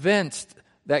convinced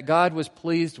that God was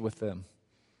pleased with him.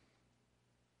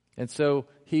 And so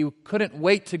he couldn't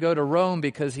wait to go to Rome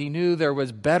because he knew there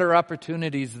was better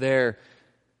opportunities there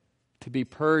to be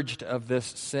purged of this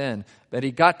sin. But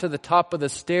he got to the top of the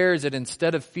stairs, and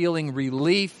instead of feeling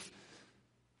relief,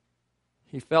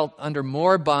 he felt under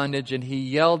more bondage, and he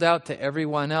yelled out to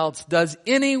everyone else, "Does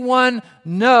anyone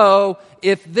know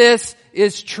if this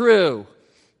is true?"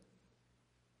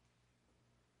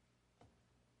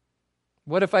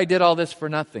 What if I did all this for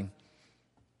nothing?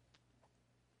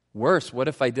 Worse, what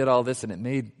if I did all this and it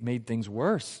made things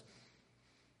worse?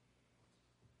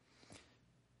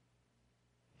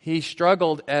 He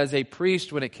struggled as a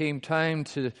priest when it came time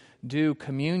to do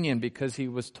communion because he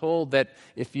was told that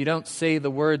if you don't say the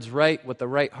words right with the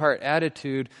right heart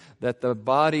attitude, that the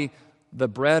body, the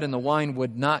bread and the wine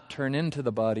would not turn into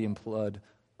the body and blood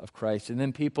of Christ. And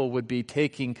then people would be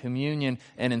taking communion,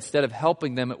 and instead of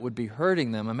helping them, it would be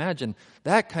hurting them. Imagine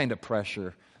that kind of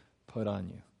pressure put on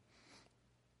you.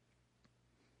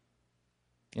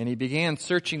 And he began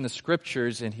searching the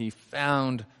Scriptures, and he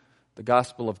found the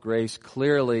gospel of grace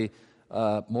clearly,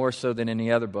 more so than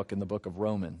any other book, in the book of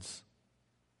Romans.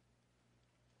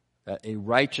 A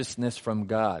righteousness from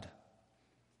God.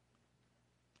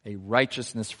 A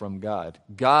righteousness from God.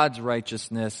 God's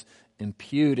righteousness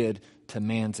imputed to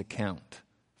man's account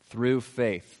through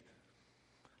faith.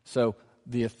 So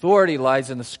the authority lies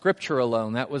in the Scripture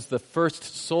alone. That was the first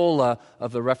sola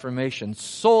of the Reformation.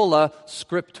 Sola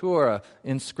scriptura,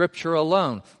 in Scripture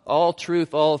alone. All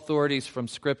truth, all authorities from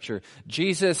Scripture.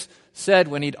 Jesus said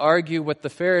when he'd argue with the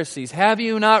Pharisees, "Have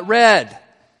you not read?"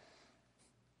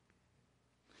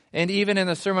 And even in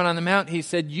the Sermon on the Mount, he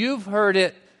said, "You've heard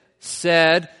it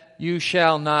said, you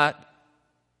shall not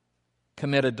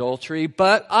commit adultery,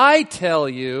 but I tell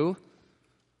you,"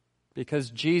 because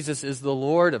Jesus is the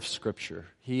Lord of Scripture.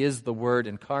 He is the Word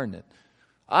incarnate.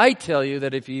 "I tell you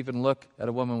that if you even look at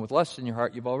a woman with lust in your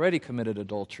heart, you've already committed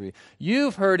adultery.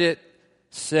 You've heard it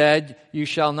said, you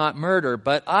shall not murder,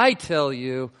 but I tell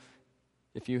you,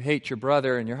 if you hate your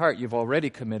brother in your heart, you've already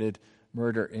committed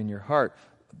murder in your heart."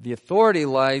 The authority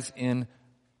lies in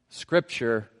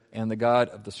Scripture and the God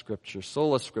of the Scripture.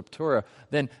 Sola scriptura.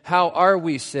 Then how are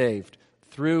we saved?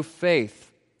 Through faith.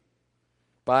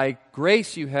 By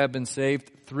grace you have been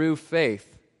saved through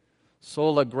faith.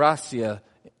 Sola gratia,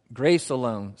 grace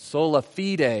alone. Sola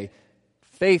fide,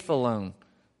 faith alone.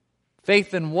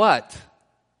 Faith in what?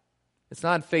 It's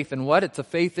not faith in what, it's a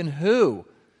faith in who?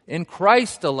 In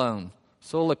Christ alone.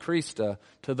 Sola Christa,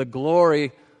 to the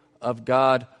glory of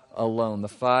God alone. The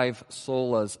 5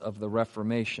 solas of the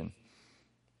Reformation.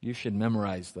 You should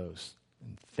memorize those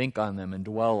and think on them and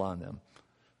dwell on them.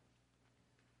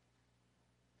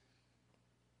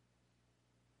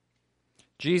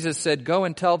 Jesus said, "Go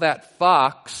and tell that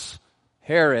fox,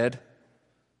 Herod,"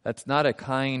 that's not a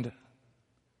kind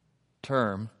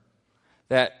term,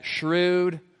 that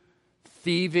shrewd,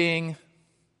 thieving,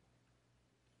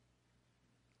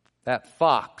 that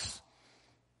fox,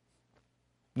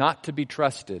 not to be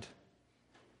trusted,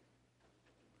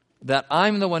 that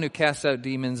I'm the one who casts out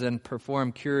demons and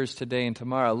perform cures today and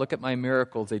tomorrow. Look at my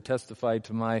miracles. They testify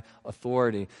to my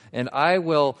authority. And I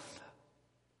will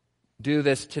do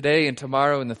this today and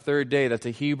tomorrow and the third day. That's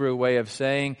a Hebrew way of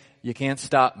saying, you can't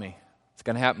stop me. It's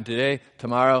going to happen today,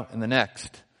 tomorrow, and the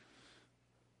next.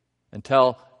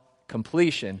 Until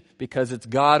completion, because it's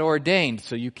God ordained,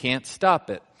 so you can't stop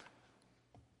it.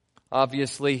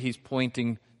 Obviously, he's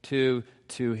pointing to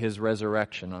his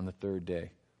resurrection on the third day.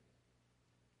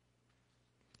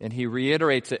 And he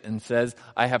reiterates it and says,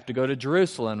 I have to go to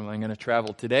Jerusalem. I'm going to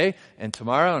travel today and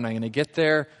tomorrow, and I'm going to get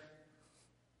there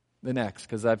the next,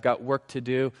 because I've got work to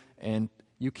do, and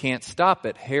you can't stop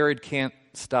it. Herod can't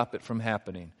stop it from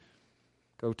happening.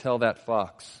 Go tell that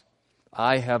fox.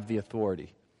 I have the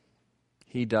authority.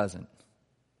 He doesn't.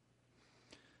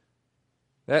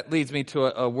 That leads me to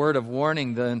a word of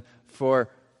warning then for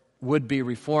would-be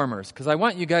reformers, because I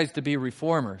want you guys to be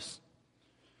reformers.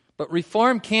 But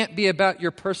reform can't be about your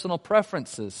personal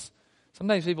preferences.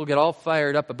 Sometimes people get all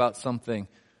fired up about something.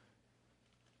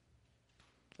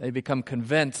 They become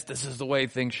convinced this is the way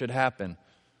things should happen.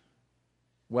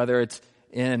 Whether it's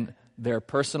in their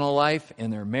personal life,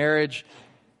 in their marriage,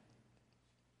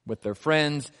 with their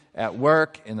friends, at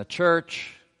work, in the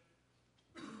church.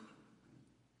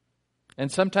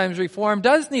 And sometimes reform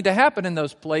does need to happen in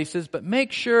those places, but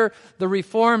make sure the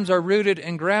reforms are rooted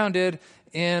and grounded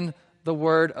in the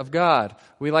Word of God.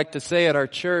 We like to say at our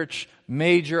church,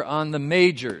 major on the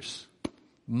majors.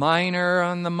 Minor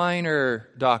on the minor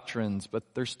doctrines, but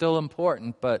they're still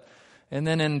important. And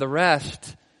then in the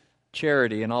rest,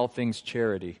 charity, in all things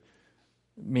charity,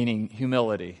 meaning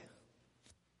humility.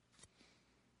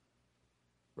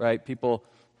 Right? People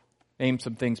name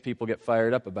some things people get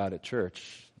fired up about at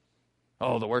church.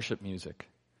 Oh, the worship music.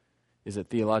 Is it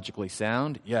theologically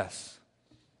sound? Yes.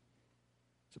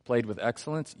 Is it played with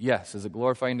excellence? Yes. Is it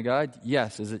glorifying to God?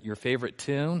 Yes. Is it your favorite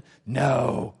tune?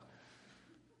 No.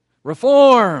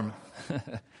 Reform!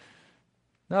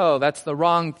 No, that's the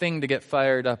wrong thing to get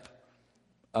fired up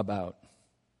about.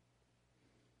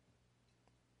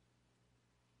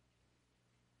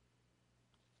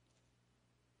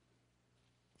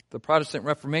 The Protestant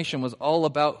Reformation was all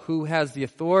about who has the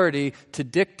authority to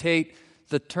dictate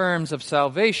the terms of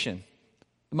salvation,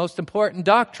 the most important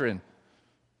doctrine.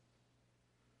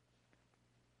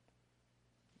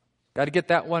 Got to get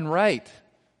that one right.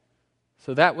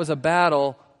 So that was a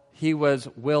battle he was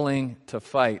willing to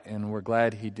fight, and we're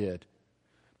glad he did.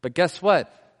 But guess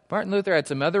what? Martin Luther had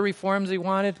some other reforms he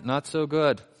wanted. Not so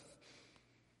good.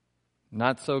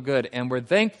 Not so good. And we're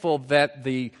thankful that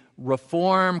the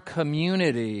Reform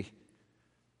community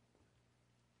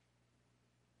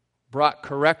brought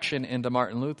correction into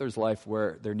Martin Luther's life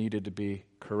where there needed to be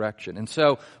correction. And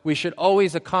so we should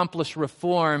always accomplish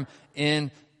reform in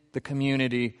the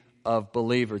community of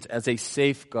believers as a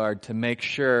safeguard to make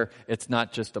sure it's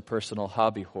not just a personal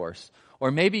hobby horse.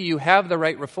 Or maybe you have the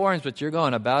right reforms, but you're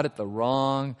going about it the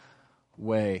wrong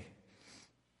way.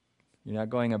 You're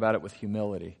not going about it with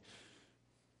humility.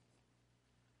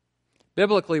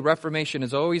 Biblically, Reformation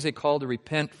is always a call to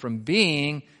repent from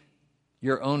being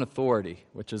your own authority,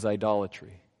 which is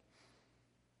idolatry.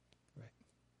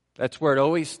 That's where it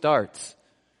always starts.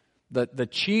 The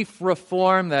chief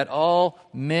reform that all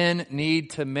men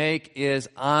need to make is,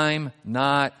 I'm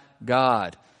not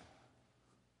God.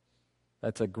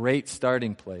 That's a great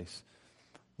starting place.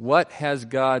 What has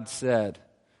God said?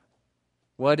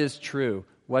 What is true?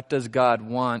 What does God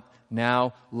want?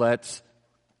 Now let's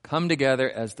come together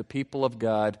as the people of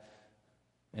God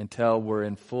until we're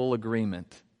in full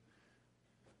agreement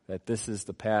that this is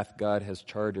the path God has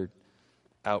chartered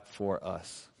out for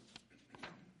us.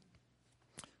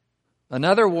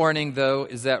 Another warning, though,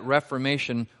 is that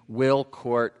Reformation will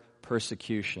court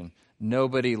persecution.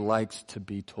 Nobody likes to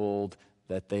be told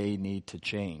that they need to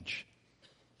change.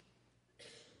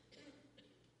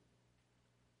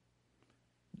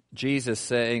 Jesus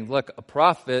saying, look, a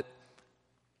prophet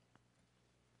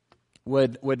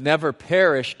would never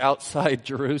perish outside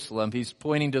Jerusalem. He's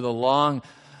pointing to the long,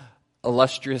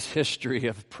 illustrious history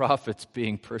of prophets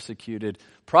being persecuted.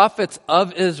 Prophets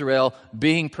of Israel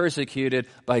being persecuted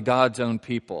by God's own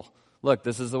people. Look,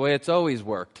 this is the way it's always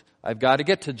worked. I've got to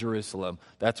get to Jerusalem.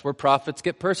 That's where prophets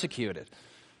get persecuted.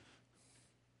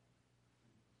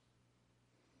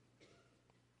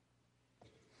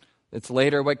 It's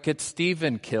later what gets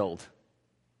Stephen killed.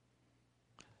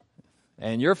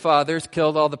 And your fathers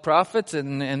killed all the prophets,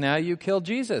 and now you killed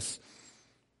Jesus.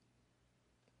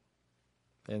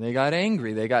 And they got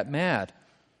angry. They got mad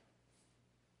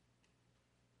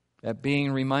at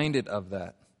being reminded of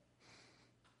that.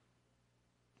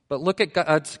 But look at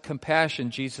God's compassion,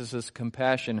 Jesus'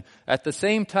 compassion. At the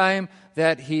same time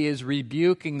that he is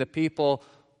rebuking the people,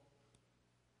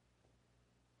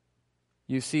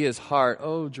 you see his heart.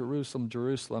 Oh, Jerusalem,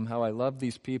 Jerusalem, how I love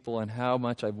these people and how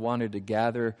much I've wanted to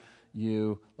gather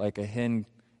you like a hen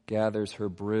gathers her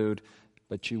brood,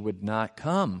 but you would not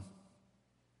come.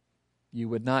 You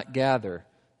would not gather.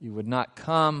 You would not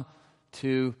come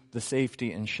to the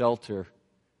safety and shelter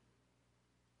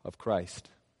of Christ.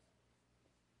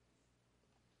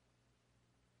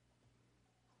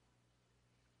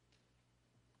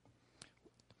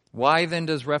 Why then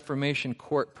does Reformation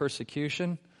court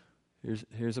persecution?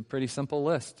 Here's a pretty simple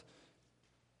list.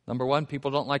 Number one,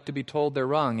 people don't like to be told they're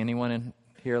wrong. Anyone in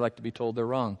here like to be told they're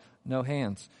wrong? No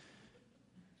hands.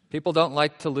 People don't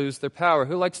like to lose their power.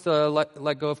 Who likes to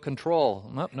let go of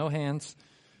control? Nope, no hands.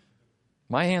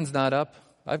 My hand's not up.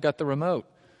 I've got the remote.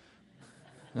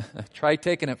 Try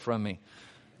taking it from me.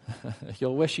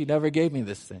 You'll wish you never gave me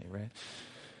this thing, right?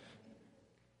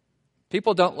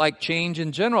 People don't like change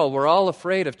in general. We're all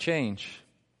afraid of change.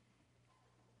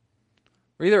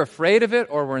 We're either afraid of it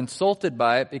or we're insulted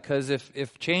by it, because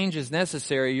if change is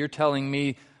necessary, you're telling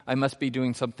me I must be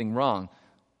doing something wrong.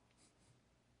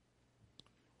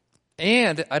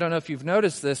 And I don't know if you've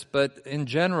noticed this, but in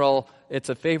general, it's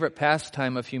a favorite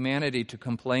pastime of humanity to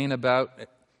complain about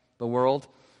the world,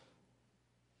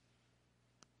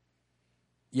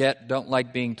 yet don't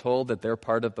like being told that they're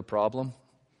part of the problem.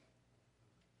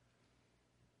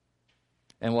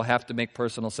 And will have to make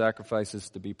personal sacrifices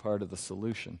to be part of the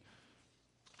solution.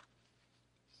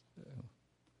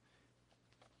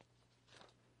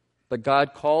 But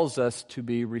God calls us to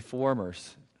be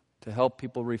reformers, to help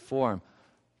people reform,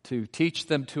 to teach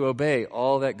them to obey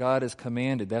all that God has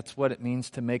commanded. That's what it means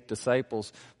to make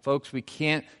disciples. Folks, we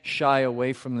can't shy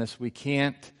away from this. We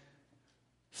can't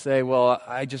say, well,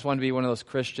 I just want to be one of those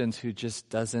Christians who just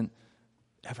doesn't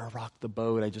ever rock the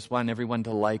boat. I just want everyone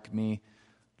to like me.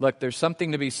 Look, there's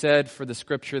something to be said for the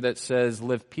scripture that says,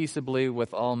 live peaceably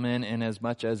with all men in as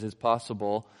much as is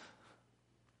possible.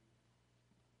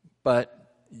 But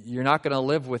you're not going to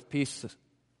live with peace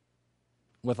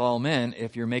with all men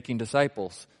if you're making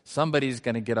disciples. Somebody's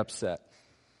going to get upset.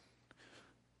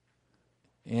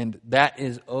 And that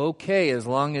is okay as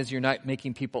long as you're not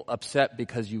making people upset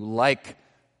because you like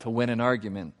to win an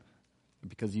argument,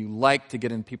 because you like to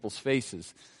get in people's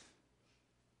faces.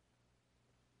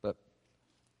 But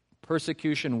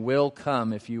persecution will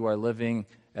come if you are living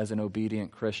as an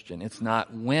obedient Christian. It's not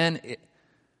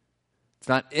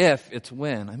if, it's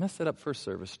when. I messed that up first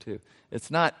service too.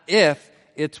 It's not if,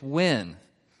 it's when.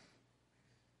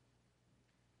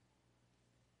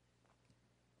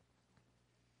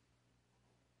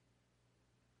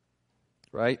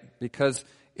 Right? Because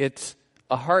it's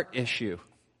a heart issue.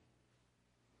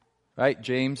 Right,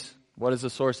 James? What is the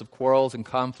source of quarrels and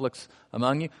conflicts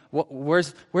among you?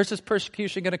 Where's this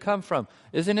persecution going to come from?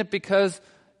 Isn't it because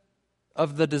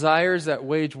of the desires that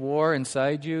wage war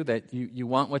inside you, that you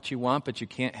want what you want, but you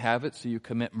can't have it, so you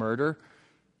commit murder?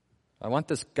 I want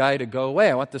this guy to go away.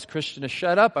 I want this Christian to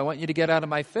shut up. I want you to get out of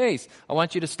my face. I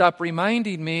want you to stop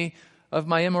reminding me of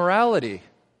my immorality.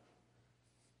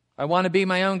 I want to be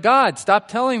my own God. Stop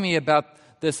telling me about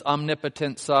this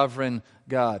omnipotent, sovereign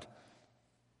God.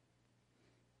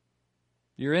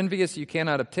 You're envious, you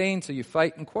cannot obtain, so you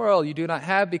fight and quarrel. You do not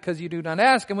have because you do not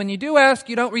ask. And when you do ask,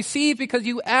 you don't receive because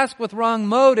you ask with wrong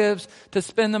motives to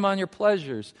spend them on your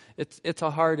pleasures. It's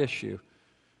a hard issue.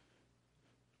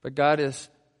 But God is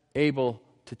able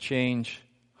to change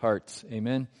hearts.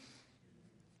 Amen?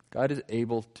 God is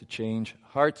able to change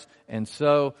hearts. And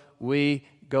so we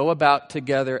go about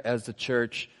together as the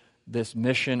church this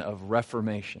mission of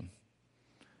reformation,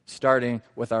 starting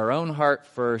with our own heart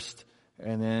first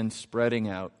and then spreading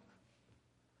out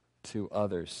to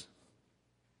others.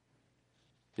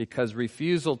 Because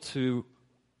refusal to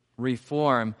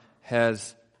reform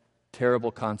has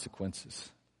terrible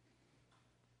consequences.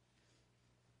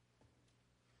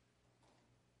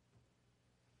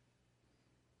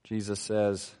 Jesus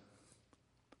says,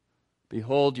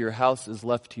 "Behold, your house is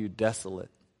left to you desolate,"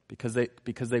 because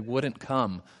they wouldn't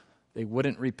come. They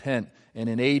wouldn't repent. And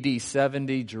in AD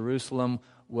 70, Jerusalem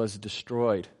was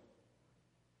destroyed.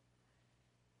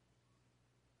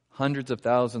 Hundreds of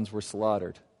thousands were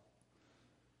slaughtered.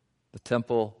 The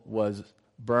temple was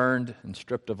burned and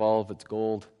stripped of all of its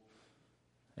gold,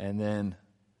 and then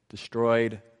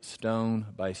destroyed stone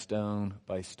by stone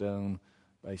by stone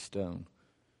by stone.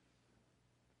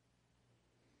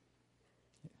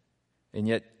 And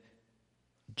yet,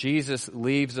 Jesus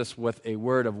leaves us with a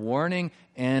word of warning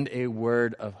and a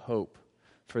word of hope.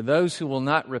 For those who will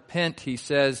not repent, he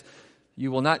says,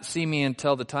 "You will not see me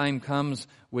until the time comes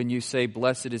when you say,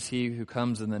 'Blessed is he who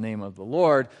comes in the name of the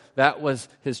Lord.'" That was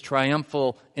his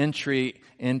triumphal entry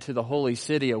into the holy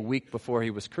city a week before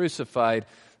he was crucified.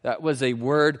 That was a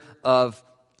word of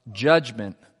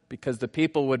judgment, because the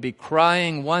people would be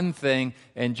crying one thing,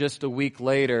 and just a week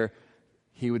later,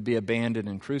 he would be abandoned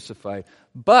and crucified.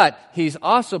 But he's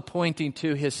also pointing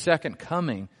to his second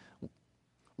coming,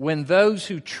 when those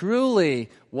who truly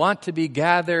want to be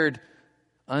gathered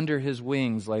under his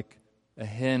wings, like a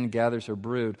hen gathers her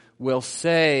brood, will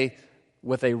say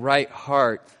with a right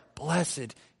heart,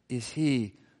 "Blessed is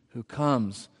he who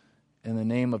comes in the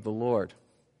name of the Lord."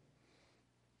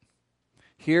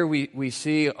 Here we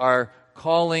see our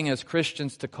calling as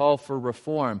Christians to call for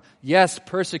reform. Yes,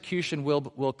 persecution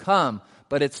will come,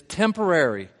 but it's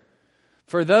temporary.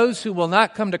 For those who will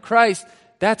not come to Christ,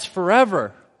 that's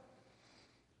forever.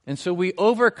 And so we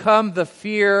overcome the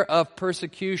fear of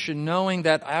persecution, knowing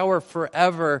that our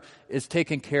forever is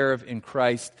taken care of in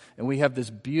Christ. And we have this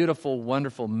beautiful,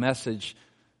 wonderful message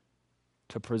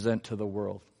to present to the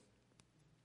world.